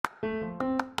Hey,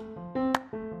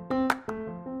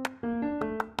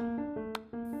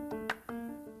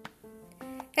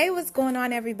 what's going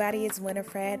on, everybody? It's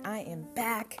Winifred. I am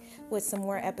back with some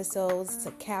more episodes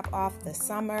to cap off the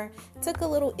summer. Took a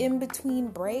little in-between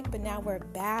break, but now we're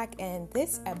back, and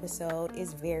this episode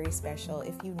is very special.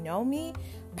 If you know me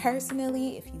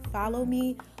personally, if you follow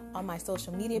me on my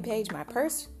social media page, my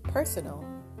personal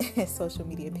social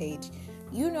media page,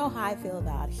 you know how I feel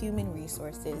about human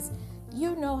resources.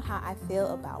 You know how I feel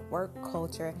about work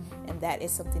culture, and that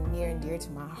is something near and dear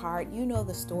to my heart. You know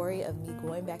the story of me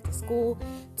going back to school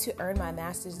to earn my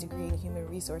master's degree in human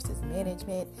resources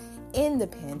management in the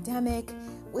pandemic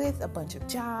with a bunch of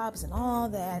jobs and all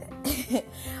that,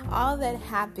 all that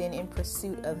happened in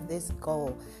pursuit of this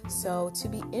goal. So to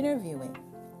be interviewing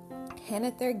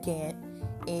Hennither Gant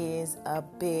is a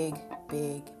big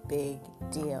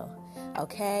deal.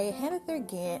 Okay, Hennither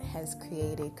Gant has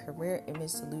created Career Image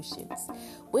Solutions,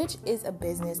 which is a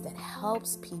business that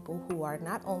helps people who are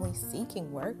not only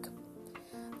seeking work,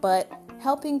 but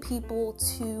helping people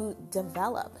to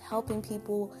develop, helping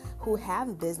people who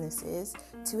have businesses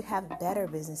to have better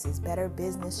businesses, better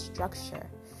business structure.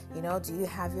 You know, do you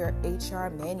have your HR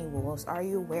manuals? Are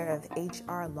you aware of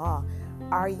HR law?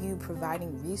 Are you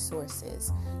providing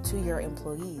resources to your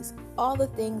employees? All the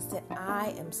things that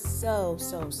I am so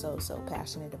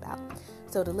passionate about.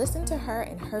 So to listen to her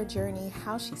and her journey,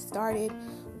 how she started,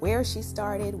 where she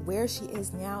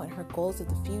is now, and her goals of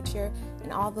the future,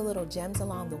 and all the little gems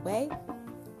along the way,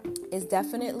 is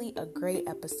definitely a great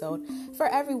episode for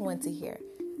everyone to hear.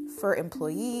 For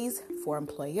employees, for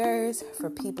employers, for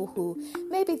people who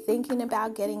may be thinking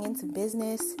about getting into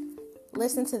business,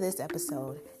 listen to this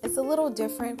episode. It's a little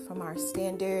different from our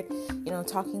standard,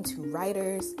 talking to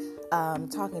writers,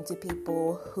 talking to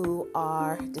people who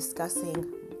are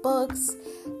discussing books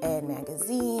and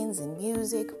magazines and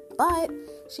music, but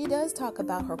she does talk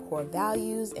about her core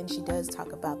values, and she does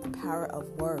talk about the power of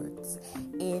words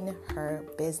in her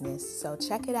business. So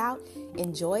check it out,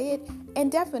 enjoy it,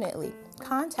 and definitely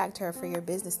contact her for your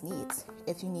business needs.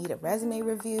 If you need a resume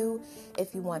review,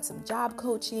 if you want some job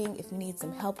coaching, if you need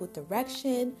some help with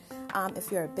direction,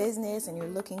 if you're a business and you're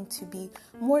looking to be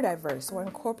more diverse or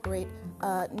incorporate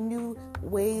new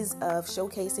ways of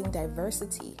showcasing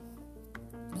diversity,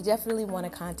 you definitely want to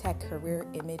contact Career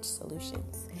Image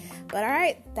Solutions. But all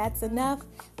right, that's enough.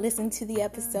 Listen to the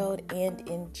episode and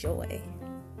enjoy.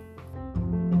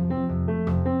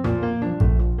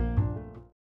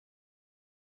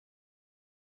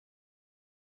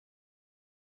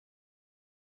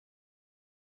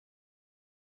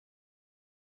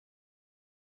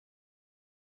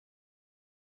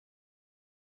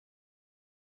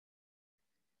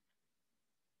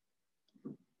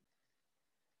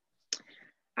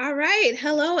 All right.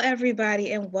 Hello,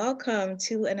 everybody, and welcome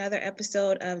to another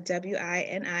episode of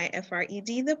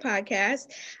WINIFRED, the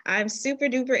podcast. I'm super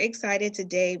duper excited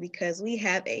today because we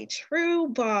have a true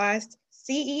boss,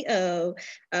 CEO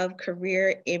of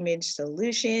Career Image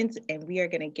Solutions, and we are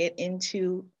going to get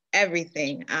into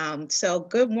everything. So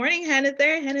good morning,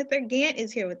 Hennither. Hennither Gant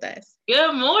is here with us.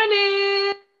 Good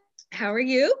morning. How are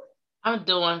you? I'm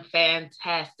doing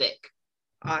fantastic.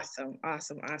 Awesome.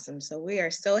 So we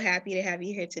are so happy to have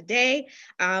you here today.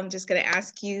 I'm just going to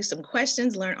ask you some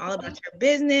questions, learn all about your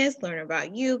business, learn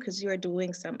about you, because you are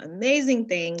doing some amazing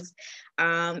things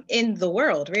in the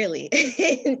world, really.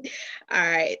 All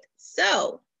right.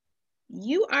 So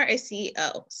you are a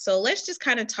CEO. So let's just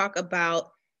kind of talk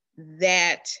about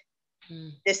that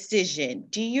decision.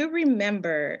 Do you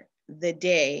remember the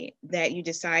day that you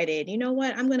decided, you know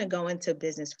what, I'm going to go into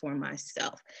business for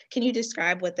myself? Can you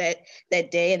describe what that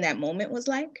day and that moment was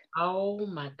like? Oh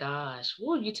my gosh.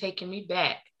 Whoa, you taking me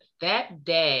back. That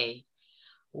day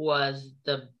was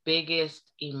the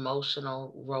biggest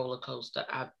emotional roller coaster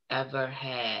I've ever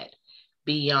had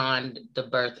beyond the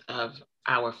birth of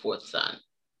our fourth son.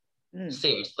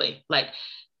 Seriously. Like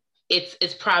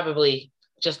it's probably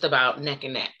just about neck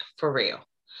and neck, for real.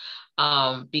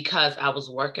 Because I was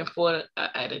working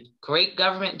at a great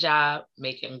government job,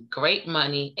 making great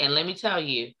money. And let me tell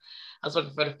you, I was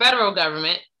working for the federal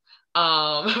government,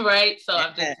 right? So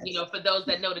I'm just, for those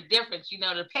that know the difference,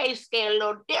 the pay scale a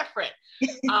little different.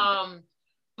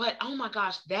 But oh my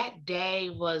gosh, that day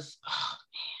was, oh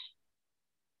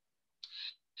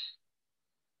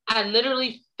man. I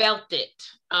literally felt it.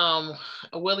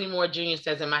 Willie Moore Jr.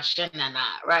 says in my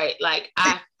shanana, right? Like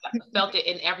I felt it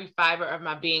in every fiber of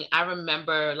my being. I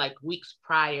remember like weeks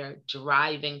prior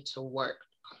driving to work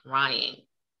crying,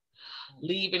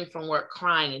 leaving from work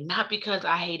crying, and not because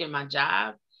I hated my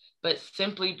job, but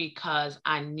simply because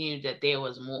I knew that there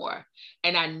was more.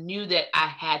 And I knew that I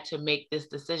had to make this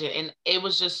decision. And it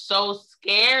was just so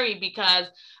scary because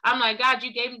I'm like, God,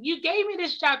 you gave me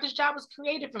this job. This job was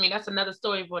created for me. That's another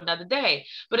story for another day.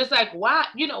 But it's like, why,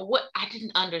 what? I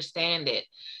didn't understand it.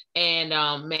 And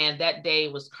man, that day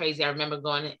was crazy. I remember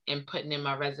going and putting in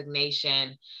my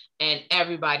resignation, and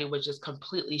everybody was just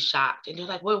completely shocked. And they're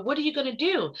like, well, what are you going to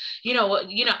do?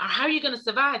 How are you going to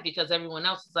survive? Because everyone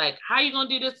else is like, how are you going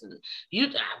to do this? And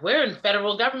we're in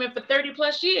federal government for 30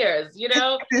 plus years.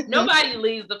 Nobody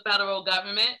leaves the federal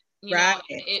government, Right.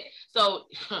 So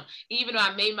even though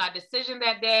I made my decision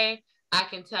that day, I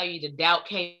can tell you the doubt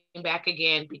came back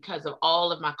again because of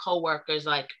all of my coworkers,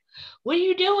 like, what are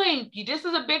you doing? This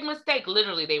is a big mistake.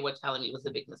 Literally, they were telling me it was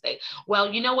a big mistake.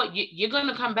 Well, you know what? You're going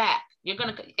to come back.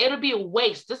 It'll be a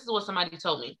waste. This is what somebody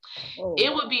told me. Oh.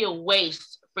 It would be a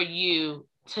waste for you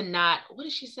to not, what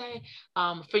did she say?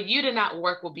 For you to not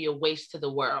work will be a waste to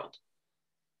the world.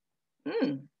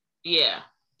 Yeah.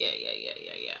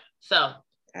 So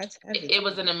it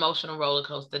was an emotional roller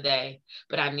coaster day,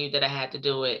 but I knew that I had to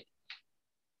do it.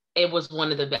 It was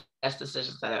one of the best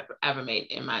decisions that I've ever made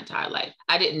in my entire life.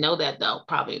 I didn't know that though,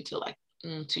 probably until like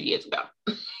 2 years ago.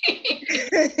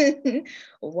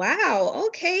 Wow.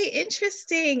 Okay.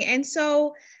 Interesting. And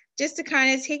so just to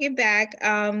kind of take it back,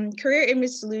 Career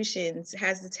Image Solutions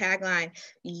has the tagline,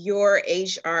 your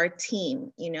HR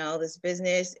team. This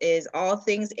business is all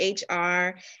things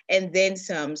HR and then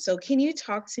some. So can you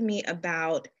talk to me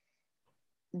about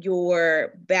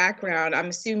your background? I'm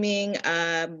assuming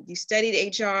you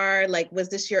studied HR. Like, was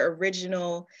this your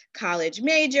original college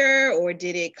major, or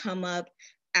did it come up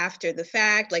after the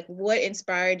fact? Like, what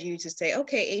inspired you to say,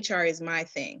 okay, HR is my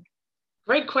thing?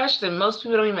 Great question. Most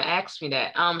people don't even ask me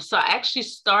that. So I actually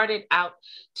started out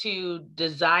to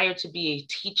desire to be a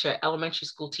teacher, elementary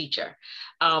school teacher.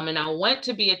 And I went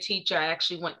to be a teacher. I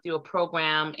actually went through a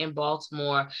program in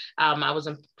Baltimore. I was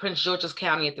in Prince George's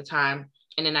County at the time.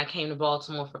 And then I came to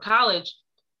Baltimore for college.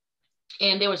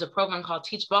 And there was a program called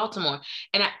Teach Baltimore.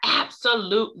 And I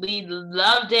absolutely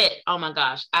loved it. Oh my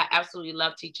gosh, I absolutely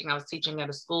loved teaching. I was teaching at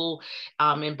a school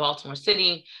in Baltimore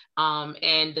City.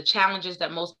 And the challenges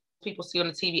that most people see on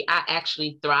the TV, I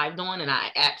actually thrived on and I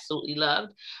absolutely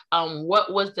loved.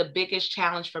 What was the biggest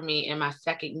challenge for me in my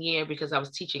second year, because I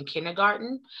was teaching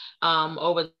kindergarten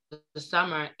over the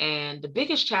summer. And the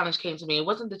biggest challenge came to me. It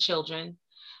wasn't the children.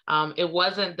 It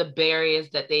wasn't the barriers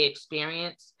that they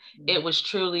experienced. It was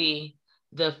truly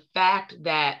the fact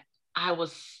that I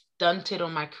was stunted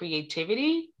on my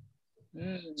creativity.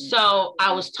 So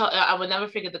I will never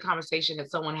forget the conversation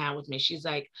that someone had with me. She's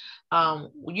like,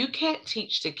 you can't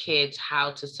teach the kids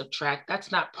how to subtract.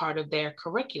 That's not part of their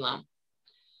curriculum.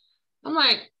 I'm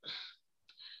like,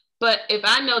 but if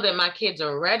I know that my kids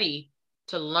are ready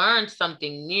to learn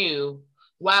something new,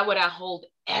 why would I hold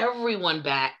everyone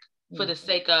back for the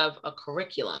sake of a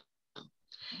curriculum?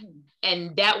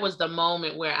 And that was the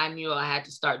moment where I knew I had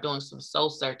to start doing some soul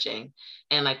searching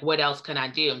and like, what else can I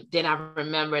do? Then I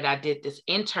remembered I did this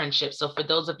internship. So for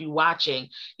those of you watching,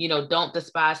 don't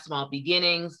despise small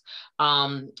beginnings.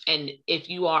 And if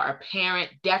you are a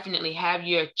parent, definitely have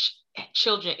your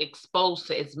children exposed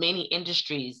to as many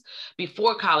industries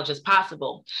before college as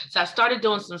possible. So I started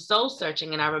doing some soul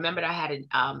searching, and I remembered I had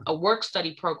a work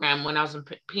study program when I was in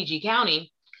PG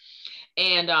County.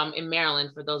 And in Maryland,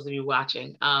 for those of you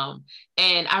watching.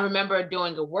 And I remember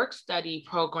doing a work study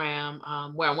program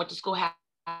where I went to school half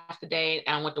the day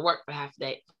and I went to work for half the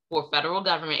day for a federal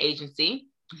government agency.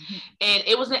 And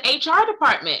it was an HR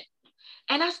department.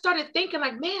 And I started thinking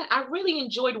like, man, I really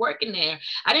enjoyed working there.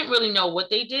 I didn't really know what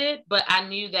they did, but I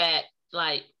knew that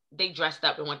like they dressed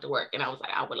up and went to work. And I was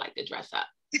like, I would like to dress up.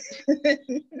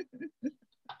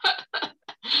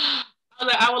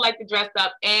 I would like to dress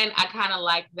up, and I kind of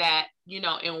like that,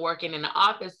 in working in the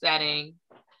office setting,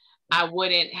 I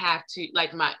wouldn't have to,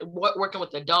 like working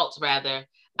with adults rather,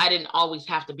 I didn't always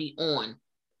have to be on.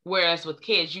 Whereas with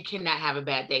kids, you cannot have a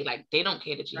bad day. Like they don't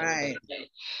care that you have a bad day.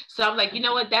 So I'm like, you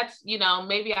know what, that's,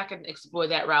 maybe I can explore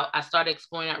that route. I started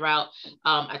exploring that route.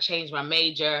 I changed my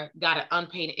major, got an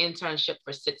unpaid internship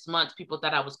for 6 months. People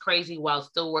thought I was crazy while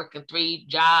still working 3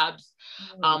 jobs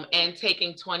and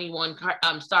taking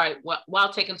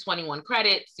while taking 21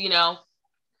 credits,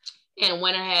 and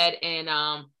went ahead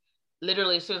and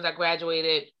literally as soon as I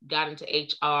graduated, got into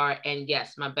HR. And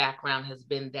yes, my background has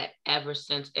been that ever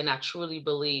since. And I truly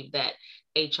believe that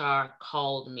HR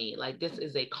called me. Like this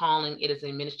is a calling. It is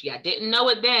a ministry. I didn't know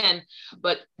it then,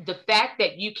 but the fact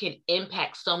that you can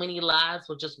impact so many lives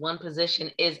with just one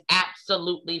position is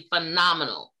absolutely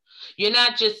phenomenal. You're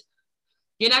not just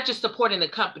supporting the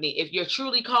company. If you're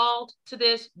truly called to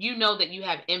this, you know that you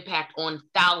have impact on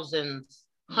thousands,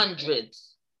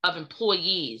 hundreds, of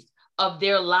employees, of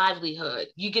their livelihood.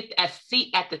 You get a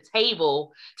seat at the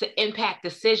table to impact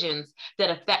decisions that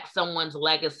affect someone's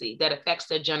legacy, that affects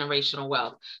their generational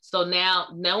wealth. So now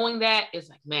knowing that is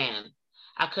like, man,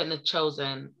 I couldn't have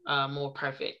chosen a more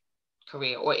perfect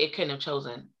career, or it couldn't have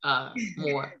chosen a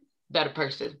more better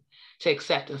person to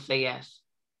accept and say yes.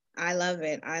 I love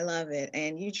it. I love it.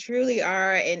 And you truly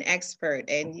are an expert,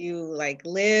 and you like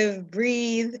live,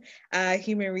 breathe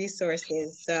human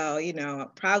resources. So,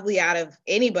 probably out of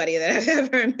anybody that I've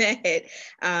ever met,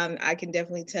 I can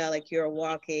definitely tell like you're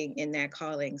walking in that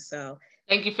calling. So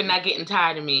thank you for not getting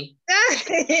tired of me.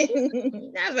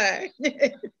 Never.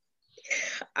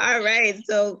 All right.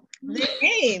 So the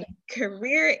name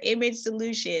Career Image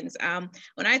Solutions.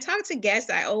 When I talk to guests,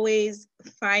 I always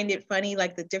find it funny,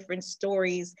 like the different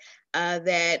stories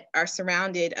that are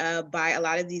surrounded by a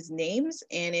lot of these names.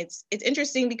 And it's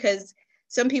interesting because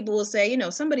some people will say,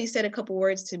 somebody said a couple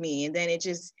words to me, and then it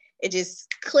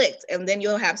just clicked. And then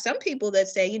you'll have some people that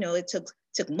say, it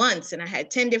took months, and I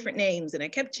had 10 different names, and I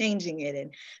kept changing it.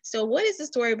 And so what is the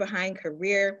story behind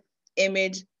Career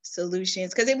Image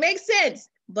Solutions? Because it makes sense,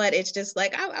 but it's just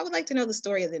like I would like to know the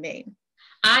story of the name.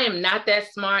 I am not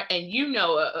that smart, and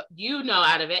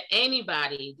out of it,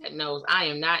 anybody that knows, I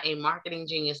am not a marketing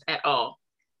genius at all,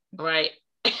 right?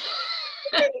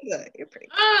 You're pretty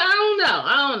good. I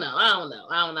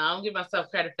don't give myself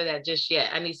credit for that just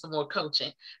yet. I need some more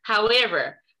coaching.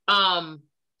 However,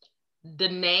 the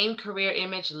name Career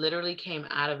Image literally came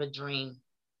out of a dream.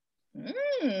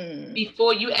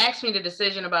 Before you asked me the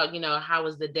decision about, how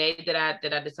was the day that I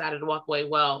decided to walk away,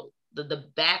 well, the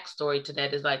backstory to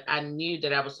that is like, I knew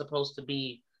that I was supposed to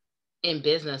be in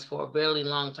business for a really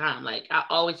long time. Like, I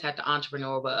always had the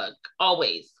entrepreneur bug,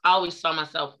 always saw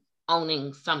myself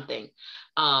owning something.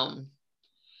 But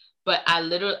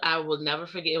I will never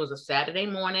forget, it was a Saturday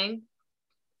morning,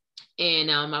 and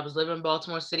I was living in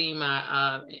Baltimore City in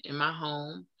my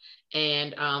home.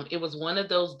 And it was one of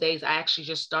those days I actually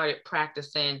just started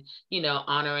practicing,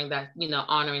 honoring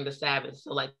the Sabbath.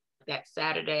 So like that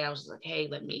Saturday, I was like, hey,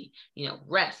 let me,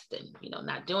 rest and,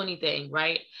 not do anything.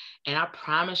 Right. And I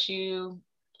promise you,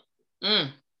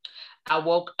 I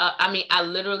woke up. I mean, I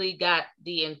literally got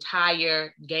the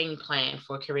entire game plan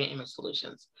for Career Image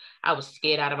Solutions. I was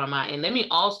scared out of my mind. And let me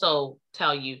also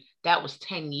tell you, that was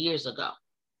 10 years ago.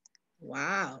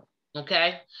 Wow.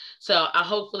 Okay. So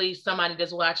hopefully somebody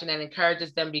that's watching that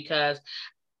encourages them, because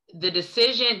the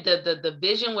decision, the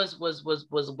vision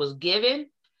was given.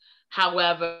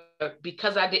 However,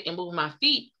 because I didn't move my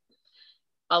feet,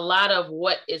 a lot of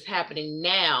what is happening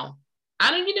now,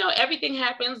 everything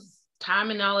happens,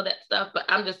 time and all of that stuff, but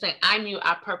I'm just saying, I knew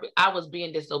I was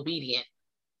being disobedient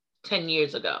 10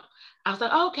 years ago. I was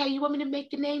like, okay, you want me to make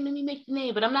the name? Let me make the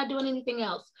name, but I'm not doing anything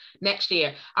else next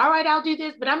year. All right, I'll do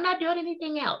this, but I'm not doing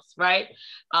anything else, right?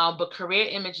 But Career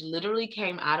Image literally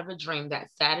came out of a dream that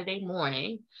Saturday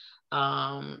morning.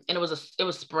 And it was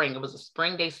spring. It was a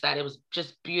spring day Saturday. It was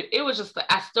just beautiful. It was just,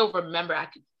 I still remember, I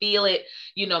could feel it.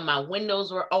 My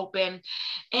windows were open,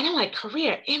 and I'm like,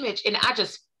 Career Image. And I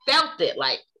just felt it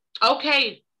like,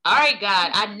 okay, all right,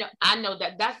 God, I know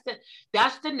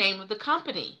that's the name of the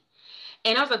company.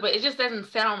 And I was like, but it just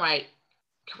doesn't sound right,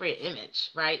 Career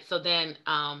Image, right? So then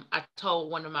I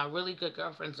told one of my really good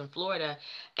girlfriends in Florida,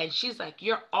 and she's like,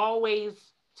 you're always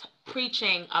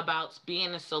preaching about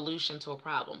being a solution to a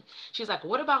problem. She's like,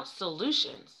 what about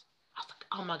solutions? I was like,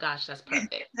 oh my gosh, that's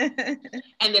perfect.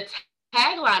 And the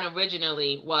tagline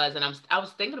originally was, and I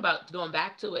was thinking about going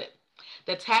back to it.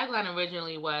 The tagline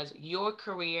originally was, your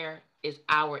career is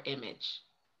our image.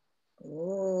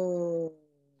 Oh,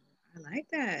 I like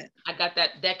that. I got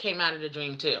that. That came out of the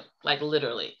dream too, like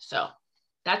literally. So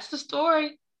that's the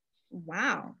story.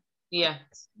 Wow. Yeah.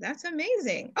 That's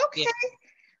amazing. Okay. Yeah.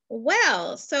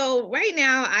 Well, so right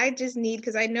now I just need,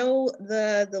 because I know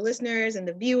the listeners and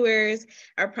the viewers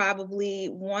are probably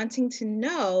wanting to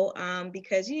know,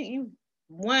 because you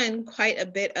won quite a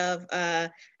bit of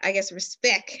I guess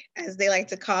respect, as they like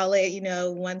to call it,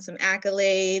 won some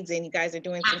accolades, and you guys are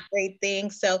doing some great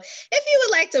things. So if you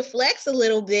would like to flex a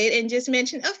little bit and just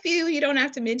mention a few, you don't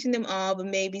have to mention them all, but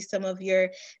maybe some of your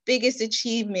biggest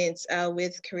achievements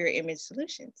with Career Image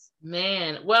Solutions.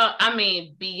 Man, well, I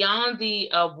mean, beyond the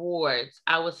awards,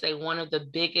 I would say one of the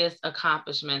biggest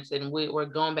accomplishments, and we're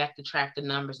going back to track the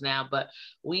numbers now, but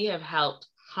we have helped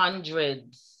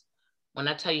hundreds. When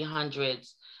I tell you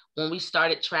hundreds, when we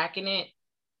started tracking it,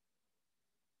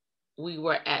 we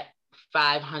were at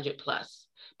 500 plus,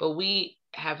 but we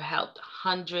have helped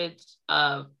hundreds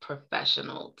of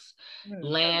professionals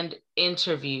land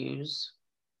interviews,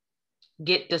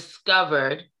 get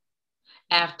discovered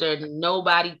after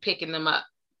nobody picking them up.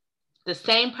 the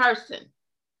same person,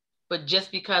 but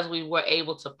just because we were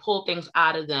able to pull things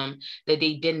out of them that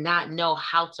they did not know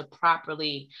how to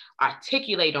properly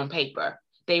articulate on paper,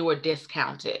 they were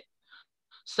discounted.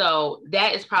 So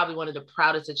that is probably one of the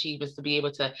proudest achievements, to be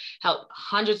able to help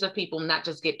hundreds of people not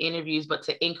just get interviews, but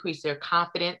to increase their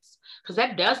confidence, because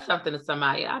that does something to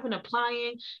somebody. I've been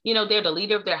applying, they're the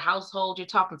leader of their household. You're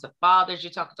talking to fathers,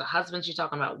 you're talking to husbands, you're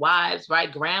talking about wives,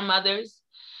 right? Grandmothers.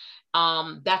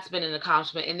 That's been an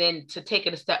accomplishment. And then to take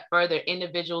it a step further,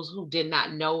 individuals who did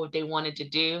not know what they wanted to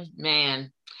do,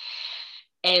 man.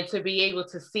 And to be able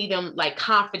to see them like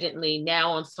confidently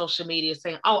now on social media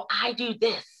saying, oh, I do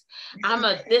this. I'm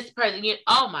this person.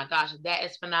 Oh my gosh, that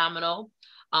is phenomenal.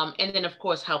 And then of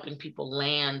course, helping people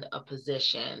land a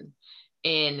position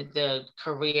in the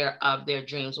career of their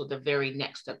dreams, or the very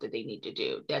next step that they need to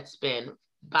do. That's been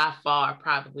by far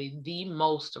probably the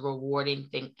most rewarding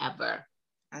thing ever.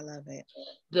 I love it.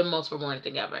 The most rewarding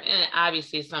thing ever. And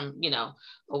obviously some,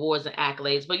 awards and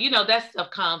accolades, but that stuff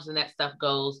comes and that stuff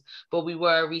goes. But we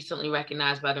were recently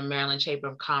recognized by the Maryland Chamber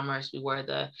of Commerce. We were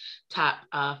the top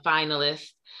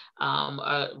finalists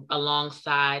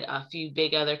alongside a few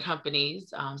big other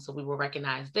companies. So we were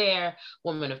recognized there.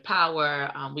 Women of Power.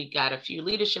 We got a few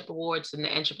leadership awards in the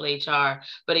NAAHR.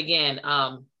 But again,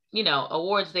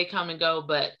 awards, they come and go,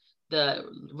 but the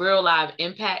real live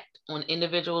impact on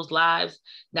individuals' lives,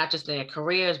 not just in their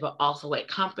careers, but also at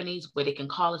companies, where they can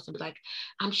call us and be like,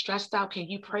 I'm stressed out. Can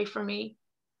you pray for me?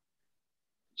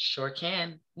 Sure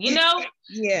can. Yeah.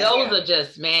 Those are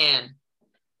just, man,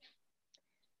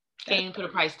 can't even put a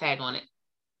price tag on it.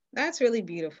 That's really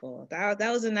beautiful. That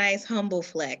was a nice, humble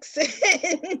flex.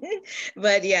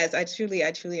 But yes, I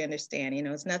truly understand.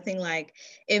 It's nothing like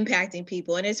impacting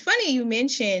people. And it's funny you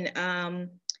mentioned,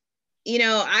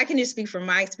 I can just speak from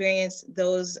my experience,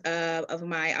 those of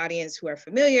my audience who are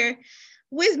familiar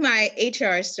with my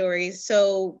HR stories.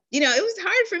 So, it was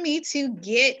hard for me to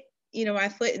get, my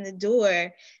foot in the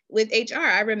door with HR.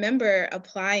 I remember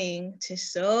applying to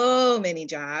so many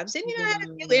jobs, and, I had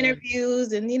a few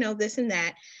interviews and, this and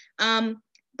that.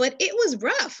 But it was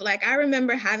rough. Like, I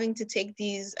remember having to take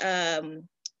these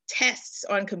tests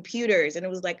on computers, and it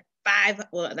was like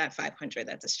not 500,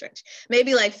 that's a stretch,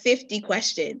 maybe like 50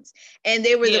 questions. And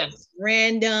they were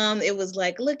random. It was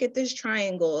like, look at this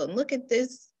triangle and look at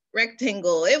this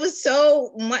rectangle. It was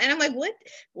so much. And I'm like,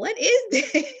 what is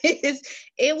this?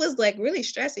 It was like really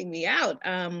stressing me out.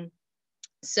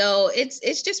 So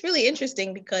it's just really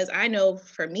interesting, because I know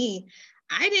for me,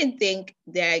 I didn't think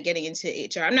that getting into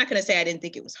HR, I'm not going to say I didn't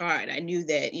think it was hard. I knew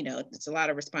that, it's a lot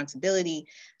of responsibility,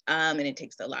 and it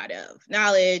takes a lot of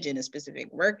knowledge and a specific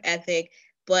work ethic.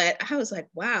 But I was like,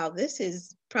 wow, this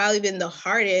has probably been the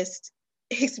hardest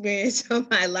experience of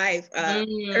my life,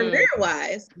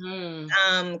 career-wise.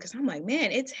 Because I'm like, man,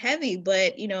 it's heavy.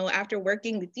 But, after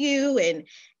working with you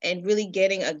and really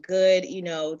getting a good,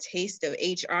 taste of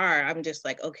HR, I'm just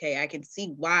like, okay, I can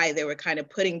see why they were kind of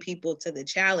putting people to the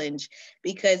challenge,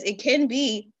 because it can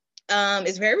be,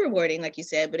 it's very rewarding, like you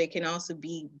said, but it can also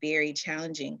be very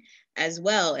challenging as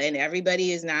well. And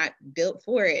everybody is not built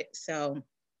for it. So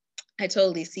I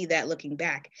totally see that looking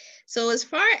back. So as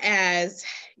far as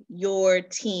your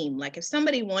team, like if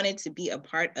somebody wanted to be a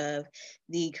part of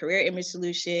the Career Image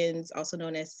Solutions, also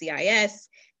known as CIS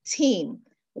team,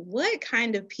 what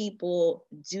kind of people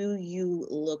do you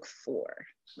look for?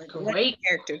 Like, what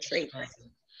character trait?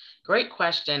 Great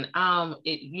question. I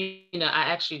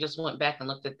actually just went back and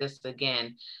looked at this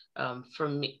again. For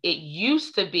me, it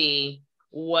used to be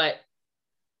what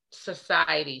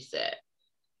society said.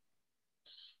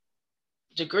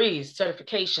 Degrees,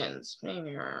 certifications.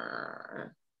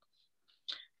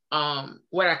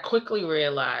 What I quickly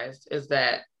realized is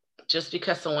that just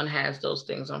because someone has those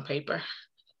things on paper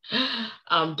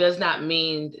does not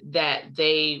mean that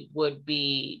they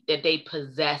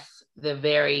possess the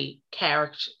very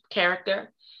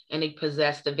character, and they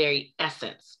possess the very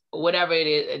essence, whatever it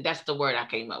is. That's the word I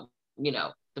came up,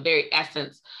 the very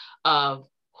essence of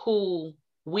who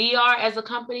we are as a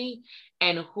company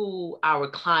and who our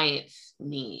clients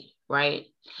need, right?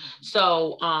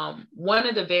 So one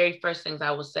of the very first things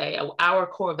I would say, our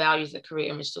core values at Career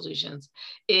Image Solutions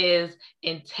is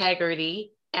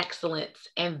integrity, excellence,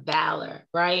 and valor,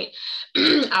 right?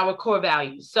 Our core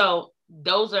values. So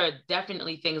those are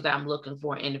definitely things that I'm looking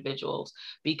for in individuals,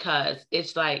 because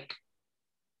it's like,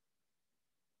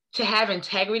 to have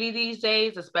integrity these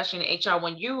days, especially in HR,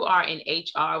 when you are in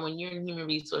HR, when you're in human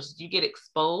resources, you get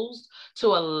exposed to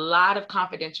a lot of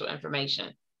confidential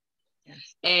information.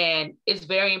 Yes. And it's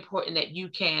very important that you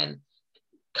can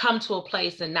come to a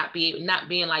place and not being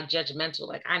like judgmental,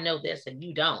 like I know this and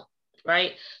you don't.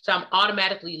 right? So I'm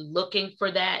automatically looking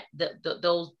for that,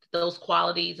 those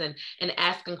qualities, and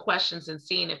asking questions and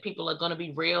seeing if people are going to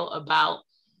be real about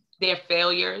their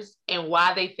failures and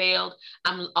why they failed.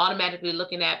 I'm automatically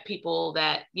looking at people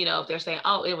that, you know, if they're saying,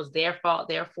 oh, it was their fault,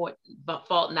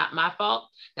 not my fault,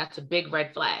 that's a big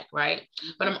red flag, right?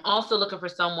 But I'm also looking for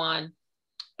someone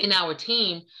in our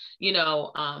team, you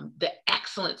know, the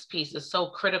excellence piece is so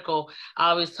critical.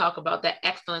 I always talk about that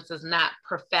excellence is not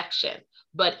perfection,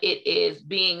 but it is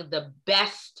being the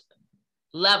best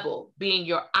level, being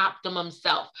your optimum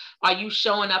self. Are you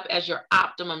showing up as your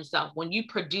optimum self? When you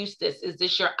produce this, is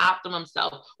this your optimum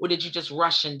self, or did you just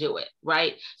rush and do it,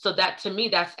 right? So that, to me,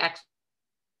 that's excellent.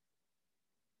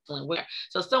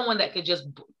 So someone that could just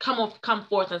come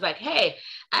forth and is like, hey,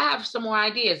 I have some more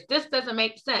ideas. This doesn't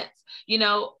make sense, you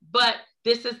know, but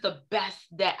this is the best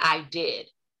that I did.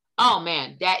 Oh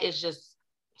man, that is just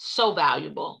so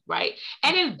valuable, right?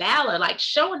 And in valor, like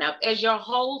showing up as your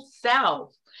whole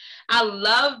self. I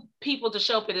love people to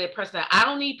show up as their person. I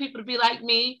don't need people to be like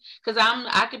me, because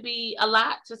I could be a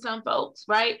lot to some folks,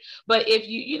 right? But if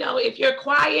if you're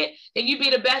quiet, then you be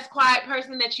the best quiet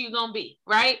person that you're gonna be,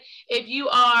 right? If you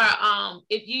are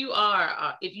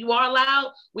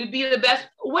loud, we be the best,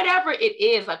 whatever it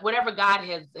is, like whatever God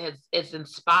has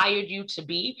inspired you to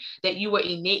be, that you were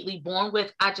innately born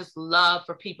with. I just love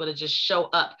for people to just show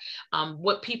up.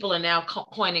 What people are now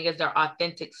coining as their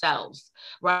authentic selves,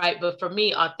 right? But for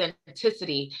me,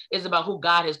 authenticity is about who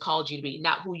God has called you to be,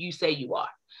 not who you say you are.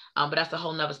 But that's a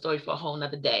whole nother story for a whole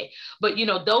nother day. But, you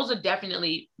know, those are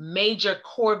definitely major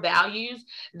core values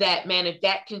that, man, if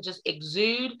that can just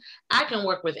exude, I can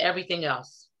work with everything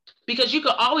else. Because you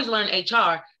can always learn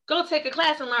HR. Go take a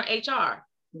class and learn HR.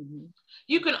 Mm-hmm.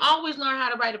 You can always learn how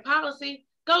to write a policy.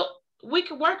 We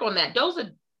can work on that. Those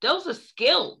are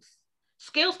skills.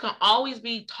 Skills can always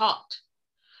be taught.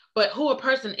 But who a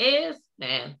person is,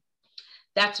 man,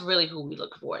 that's really who we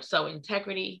look for. So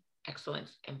integrity,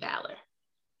 excellence, and valor.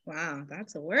 Wow,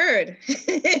 that's a word.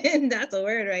 That's a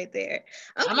word right there.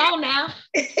 Okay. Come on now.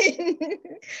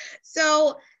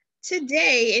 So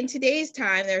today, in today's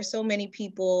time, there are so many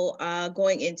people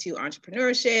going into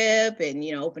entrepreneurship and,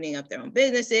 you know, opening up their own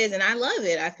businesses. And I love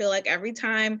it. I feel like every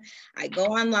time I go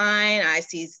online, I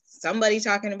see somebody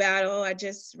talking about, oh, I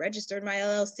just registered my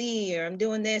LLC, or I'm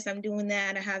doing this, I'm doing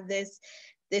that, I have this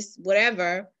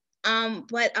whatever.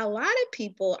 But a lot of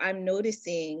people I'm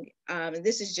noticing, and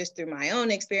this is just through my own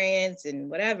experience and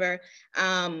whatever,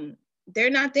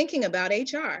 they're not thinking about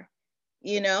HR,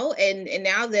 you know, and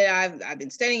now that I've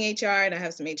been studying HR and I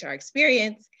have some HR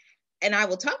experience, and I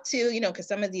will talk to, you know, because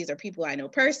some of these are people I know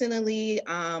personally,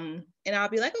 and I'll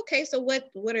be like, okay, so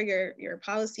what are your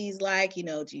policies like? You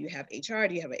know, do you have HR?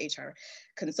 Do you have an HR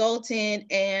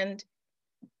consultant? And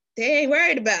they ain't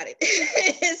worried about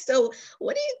it. So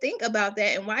what do you think about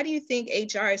that? And why do you think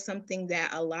HR is something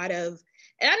that a lot of,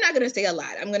 and I'm not going to say a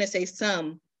lot, I'm going to say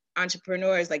some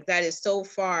entrepreneurs, like, that is so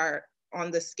far on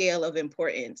the scale of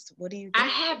importance? What do you think? I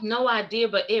have no idea,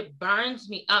 but it burns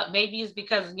me up. Maybe it's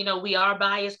because, you know, we are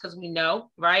biased because we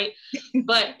know, right?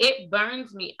 But it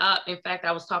burns me up. In fact,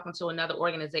 I was talking to another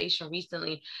organization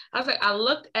recently. I was like, I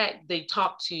looked at, they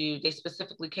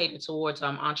specifically catered towards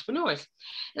entrepreneurs.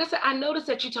 And I said, I noticed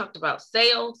that you talked about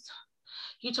sales,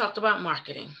 you talked about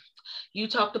marketing, you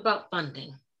talked about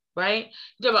funding, right?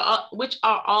 Which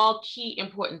are all key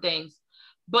important things.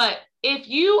 But if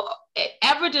you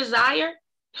ever desire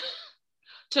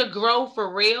to grow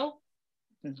for real,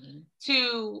 mm-hmm.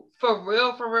 to for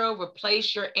real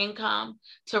replace your income,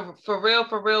 to for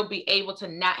real be able to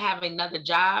not have another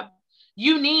job,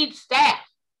 you need staff.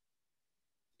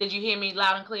 Did you hear me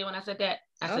loud and clear when I said that?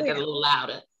 I said that a little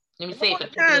louder. Let me say it for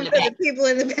the people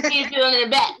in the back. People in the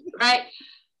back, right?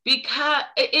 Because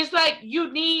it's like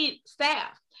you need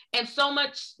staff. And so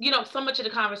much of the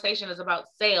conversation is about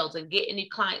sales and getting new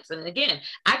clients. And again,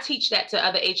 I teach that to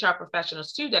other HR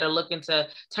professionals too, that are looking to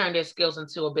turn their skills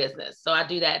into a business. So I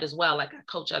do that as well. Like I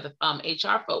coach other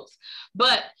HR folks,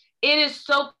 but it is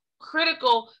so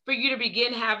critical for you to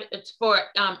begin for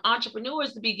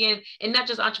entrepreneurs to begin, and not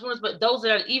just entrepreneurs, but those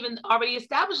that are even already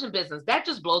established in business. That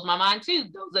just blows my mind too.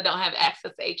 Those that don't have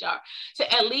access to HR,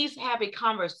 to at least have a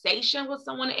conversation with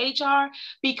someone in HR,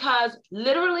 because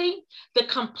literally the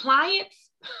compliance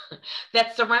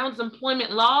that surrounds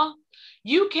employment law,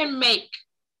 you can have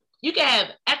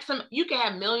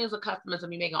millions of customers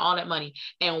and be making all that money,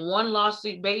 and one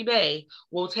lawsuit, baby,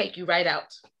 will take you right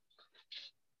out.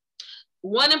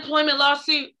 One employment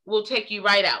lawsuit will take you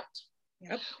right out.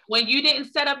 Yep. When you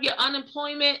didn't set up your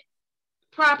unemployment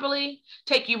properly,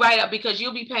 take you right out, because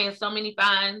you'll be paying so many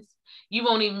fines, you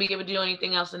won't even be able to do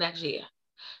anything else the next year.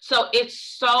 So it's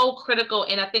so critical.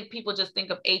 And I think people just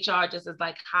think of HR just as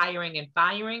like hiring and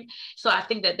firing. So I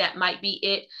think that that might be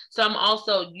it. So I'm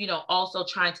also, also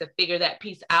trying to figure that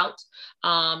piece out,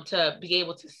 to be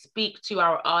able to speak to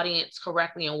our audience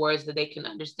correctly in words that they can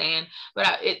understand. But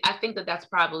I think that that's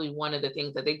probably one of the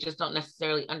things, that they just don't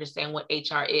necessarily understand what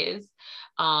HR is.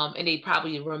 And they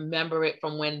probably remember it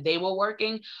from when they were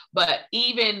working. But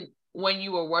even when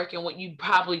you were working, what you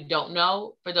probably don't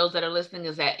know, for those that are listening,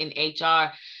 is that in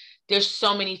HR, there's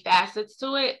so many facets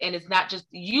to it. And it's not just,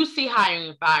 you see hiring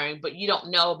and firing, but you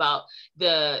don't know about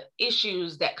the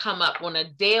issues that come up on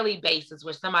a daily basis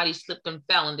where somebody slipped and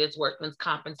fell and there's workman's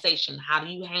compensation. How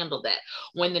do you handle that?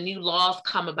 When the new laws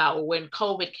come about, or when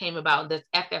COVID came about, this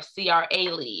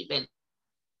FFCRA leave,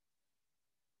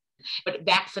 but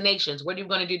vaccinations, what are you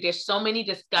going to do? There's so many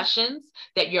discussions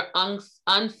that your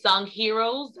unsung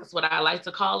heroes, that's what I like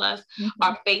to call us,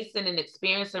 are facing and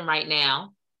experiencing right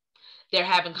now. They're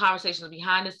having conversations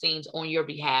behind the scenes on your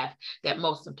behalf that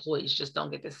most employees just don't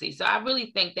get to see. So I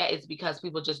really think that it's because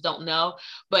people just don't know.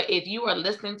 But if you are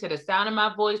listening to the sound of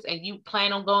my voice and you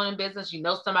plan on going in business, you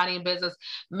know somebody in business,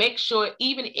 make sure,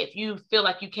 even if you feel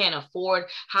like you can't afford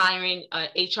hiring an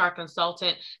HR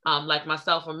consultant, like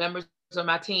myself or members of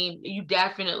my team, you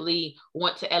definitely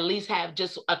want to at least have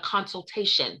just a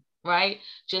consultation, right?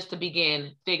 Just to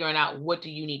begin figuring out, what do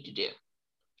you need to do?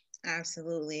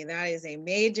 Absolutely. That is a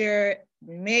major,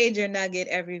 major nugget,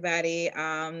 everybody.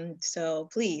 So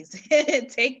please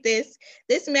take this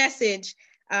message,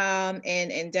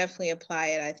 and definitely apply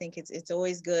it. I think it's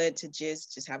always good to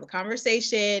just have a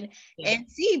conversation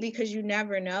and see, because you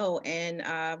never know.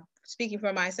 And speaking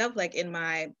for myself, like in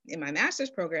my master's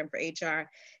program for HR,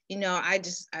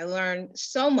 I learned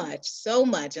so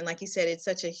much. And like you said, it's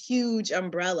such a huge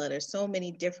umbrella. There's so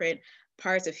many different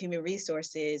parts of human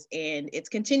resources, and it's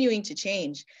continuing to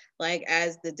change, like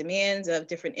as the demands of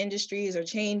different industries are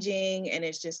changing, and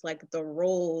it's just like the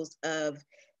roles of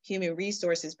human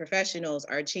resources professionals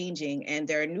are changing, and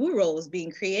there are new roles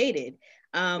being created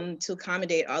to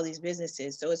accommodate all these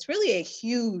businesses. So it's really a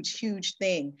huge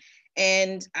thing.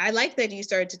 And I like that you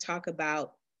started to talk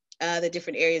about the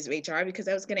different areas of HR, because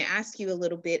I was going to ask you a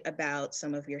little bit about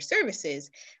some of your services,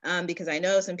 because I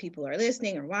know some people are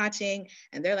listening or watching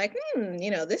and they're like,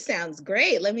 this sounds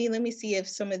great. Let me see if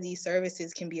some of these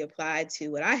services can be applied to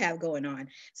what I have going on.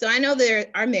 So I know there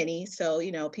are many. So,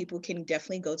 people can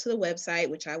definitely go to the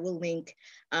website, which I will link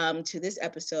to this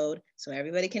episode, so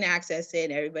everybody can access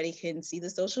it. Everybody can see the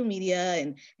social media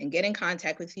and get in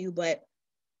contact with you. But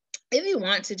if you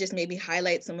want to just maybe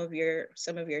highlight some of your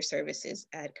services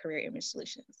at Career Image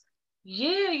Solutions.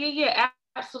 Yeah,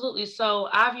 absolutely. So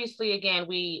obviously, again,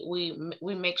 we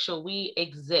make sure we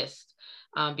exist,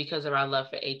 because of our love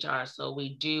for HR. So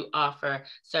we do offer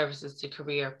services to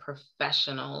career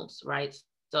professionals, right?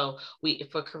 So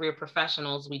for career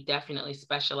professionals, we definitely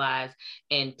specialize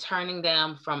in turning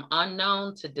them from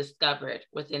unknown to discovered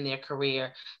within their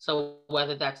career. So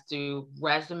whether that's through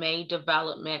resume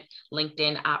development,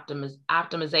 LinkedIn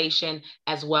optimization,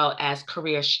 as well as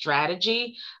career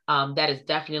strategy, that is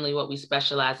definitely what we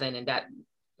specialize in. And that,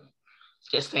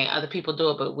 just saying other people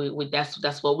do it, but we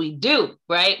that's what we do,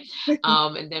 right?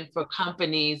 And then for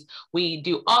companies, we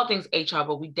do all things HR,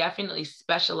 but we definitely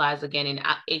specialize again in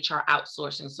HR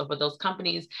outsourcing. So for those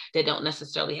companies that don't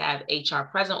necessarily have HR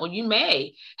present, or you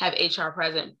may have HR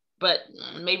present, but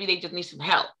maybe they just need some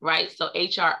help, right? So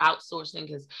HR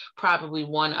outsourcing is probably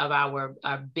one of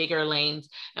our bigger lanes.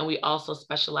 And we also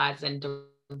specialize in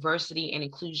diversity and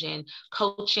inclusion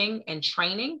coaching and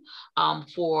training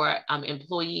for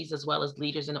employees as well as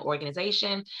leaders in the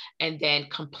organization, and then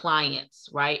compliance,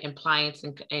 right? Compliance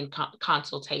and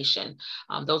consultation.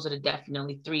 Those are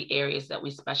definitely 3 areas that we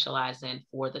specialize in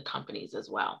for the companies as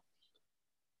well.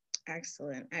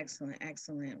 Excellent.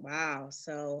 Wow.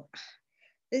 So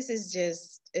this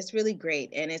is it's really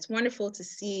great. And it's wonderful to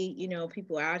see,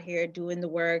 people out here doing the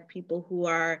work, people who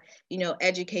are,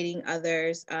 educating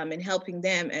others and helping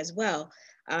them as well.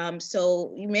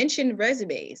 So you mentioned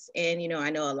resumes, and, I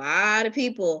know a lot of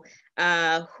people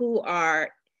who are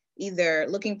either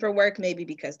looking for work, maybe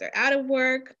because they're out of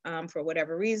work for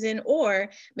whatever reason, or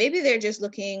maybe they're just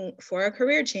looking for a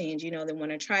career change. They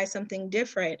want to try something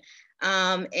different,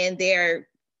 and they're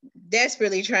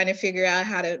desperately trying to figure out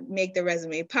how to make the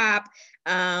resume pop,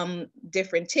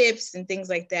 different tips and things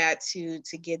like that to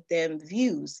get them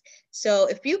views. So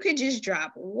if you could just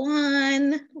drop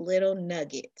one little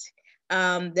nugget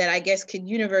that I guess could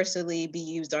universally be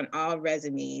used on all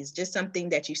resumes, just something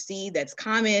that you see that's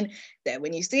common, that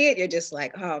when you see it, you're just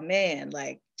like, oh man,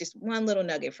 like just one little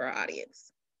nugget for our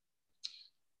audience.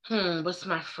 What's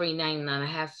my free 99? I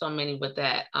have so many with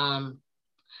that.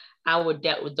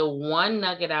 The one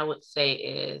nugget I would say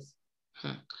is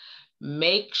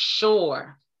make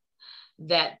sure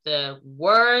that the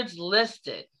words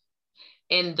listed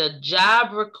in the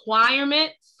job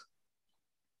requirements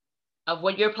of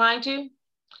what you're applying to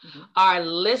are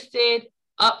listed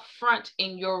up front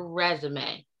in your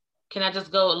resume. Can I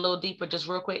just go a little deeper, just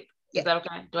real quick? Is that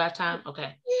okay? Do I have time?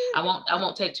 Okay. I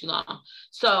won't take too long.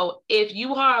 So if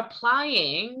you are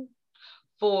applying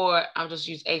for, I'll just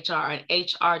use HR, an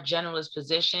HR generalist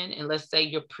position, and let's say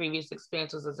your previous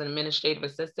experience was as an administrative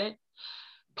assistant,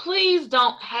 please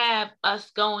don't have us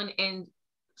going and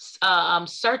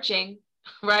searching,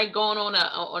 right? Going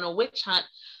on a witch hunt,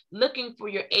 looking for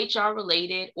your HR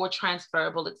related or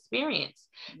transferable experience.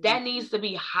 That needs to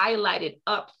be highlighted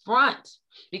up front,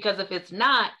 because if it's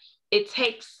not, it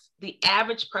takes the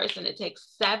average person, it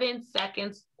takes 7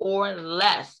 seconds or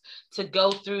less to go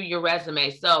through your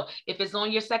resume. So if it's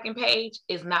on your second page,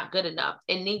 it's not good enough.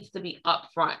 It needs to be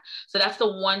upfront. So that's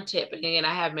the one tip. And again,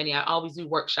 I have many. I always do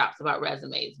workshops about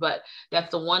resumes, but that's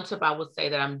the one tip I would say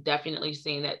that I'm definitely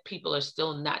seeing that people are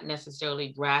still not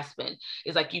necessarily grasping.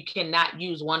 It's like you cannot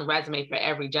use one resume for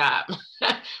every job.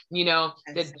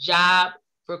 The job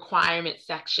requirement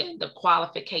section, the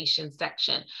qualification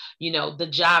section, the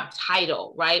job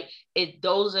title, right?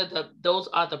 Those are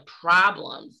the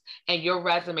problems, and your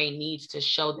resume needs to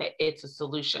show that it's a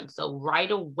solution. So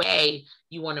right away,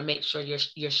 you want to make sure you're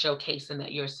showcasing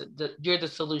that you're the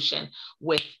solution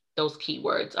with those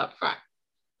keywords up front.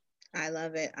 I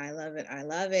love it. I love it. I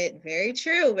love it. Very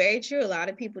true. Very true. A lot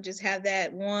of people just have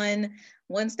that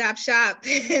one-stop shop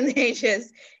and they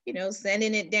just,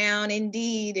 sending it down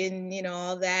Indeed and,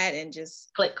 all that and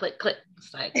just click, click, click.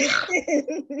 It's like,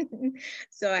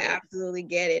 so I absolutely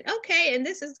get it. Okay. And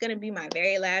this is going to be my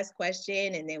very last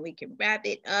question and then we can wrap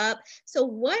it up. So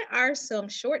what are some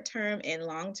short-term and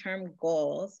long-term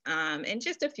goals? And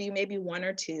just a few, maybe one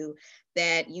or two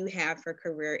that you have for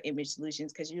Career Image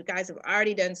Solutions, because you guys have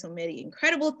already done so many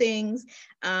incredible things.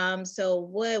 So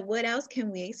what else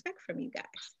can we expect from you guys?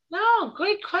 No,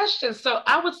 great question. So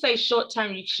I would say short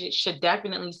term, you should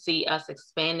definitely see us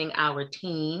expanding our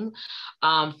team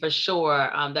for sure.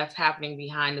 That's happening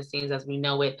behind the scenes as we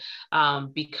know it,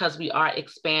 because we are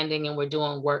expanding and we're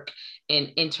doing work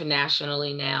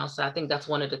internationally now. So I think that's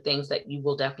one of the things that you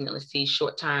will definitely see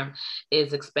short term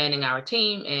is expanding our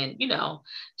team and,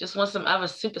 just want some other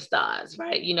superstars,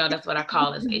 right? That's what I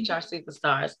call as HR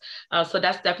superstars. So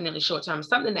that's definitely short term.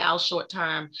 Something else short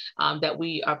term that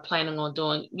we are planning on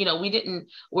doing.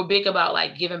 We're big about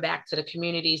like giving back to the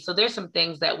community. So there's some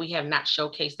things that we have not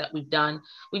showcased that we've done.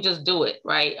 We just do it,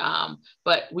 right?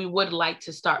 But we would like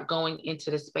to start going into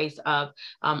the space of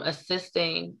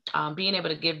assisting, being able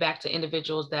to give back to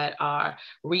individuals that are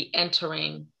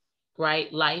re-entering,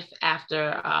 right, life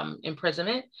after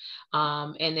imprisonment,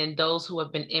 and then those who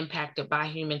have been impacted by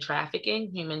human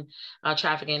trafficking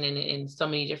in so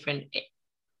many different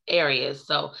areas.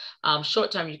 So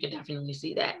short term, you can definitely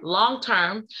see that. Long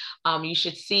term, you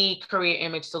should see Career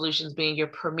Image Solutions being your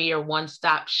premier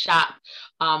one-stop shop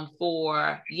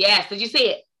for, yes, did you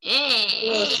see it?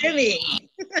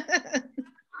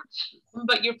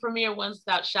 But your premier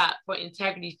one-stop shop for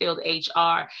integrity field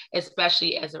HR,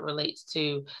 especially as it relates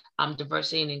to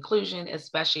diversity and inclusion,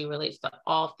 especially relates to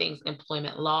all things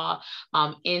employment law,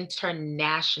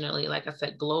 internationally, like I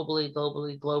said, globally.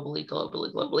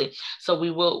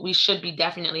 So we should be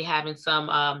definitely having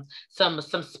some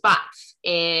spots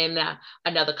in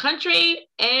another country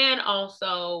and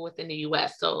also within the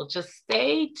US. So just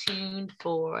stay tuned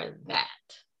for that.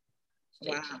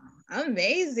 Wow.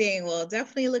 Amazing. Well,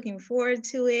 definitely looking forward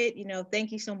to it.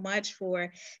 Thank you so much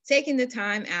for taking the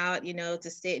time out,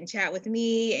 to sit and chat with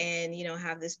me and,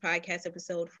 have this podcast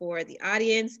episode for the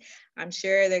audience. I'm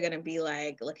sure they're going to be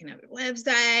like looking at your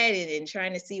website and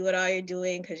trying to see what all you're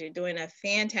doing because you're doing a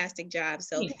fantastic job.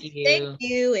 So thank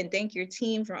you and thank your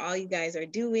team for all you guys are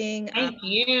doing. Thank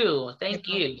you.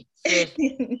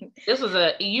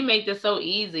 Seriously. You make this so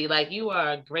easy. Like you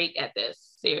are great at this.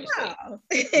 Seriously. Wow.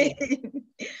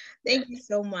 Thank you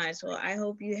so much. Well, I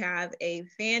hope you have a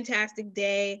fantastic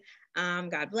day.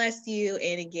 God bless you.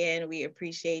 And again, we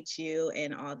appreciate you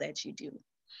and all that you do.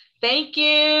 Thank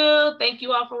you. Thank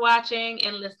you all for watching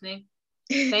and listening.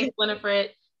 Thanks,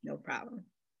 Winifred. No problem.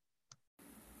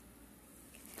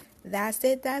 That's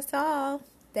it. That's all.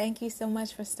 Thank you so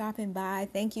much for stopping by.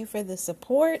 Thank you for the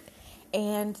support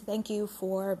and thank you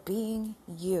for being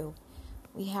you.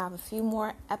 We have a few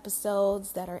more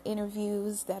episodes that are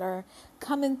interviews that are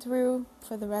coming through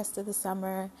for the rest of the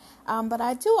summer. But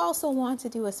I do also want to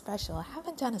do a special. I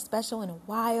haven't done a special in a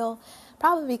while,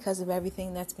 probably because of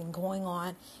everything that's been going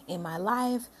on in my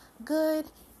life, good,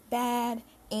 bad,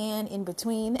 and in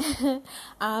between.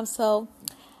 So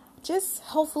just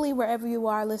hopefully wherever you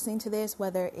are listening to this,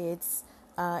 whether it's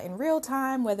in real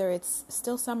time, whether it's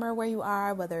still summer where you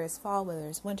are, whether it's fall, whether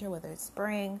it's winter, whether it's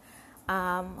spring,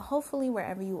 hopefully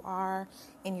wherever you are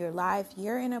in your life,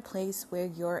 you're in a place where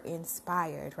you're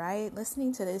inspired, right?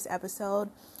 Listening to this episode,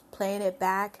 playing it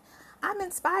back, I'm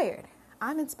inspired.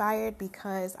 I'm inspired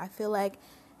because I feel like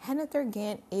Hennither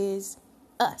Gant is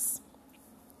us.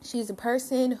 She's a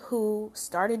person who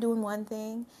started doing one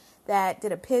thing, that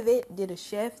did a pivot, did a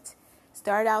shift,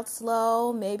 started out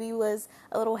slow, maybe was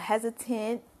a little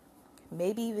hesitant,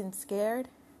 maybe even scared,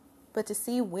 but to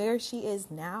see where she is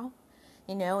now,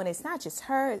 and it's not just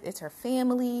her, it's her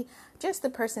family, just the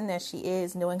person that she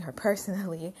is, knowing her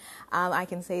personally, I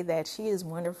can say that she is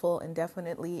wonderful and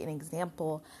definitely an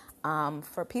example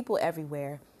for people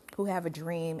everywhere who have a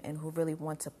dream and who really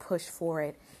want to push for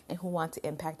it and who want to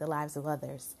impact the lives of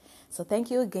others. So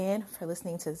thank you again for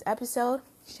listening to this episode.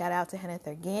 Shout out to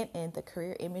Hennither Gant and the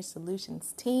Career Image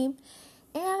Solutions team.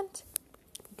 And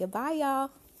goodbye,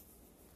 y'all.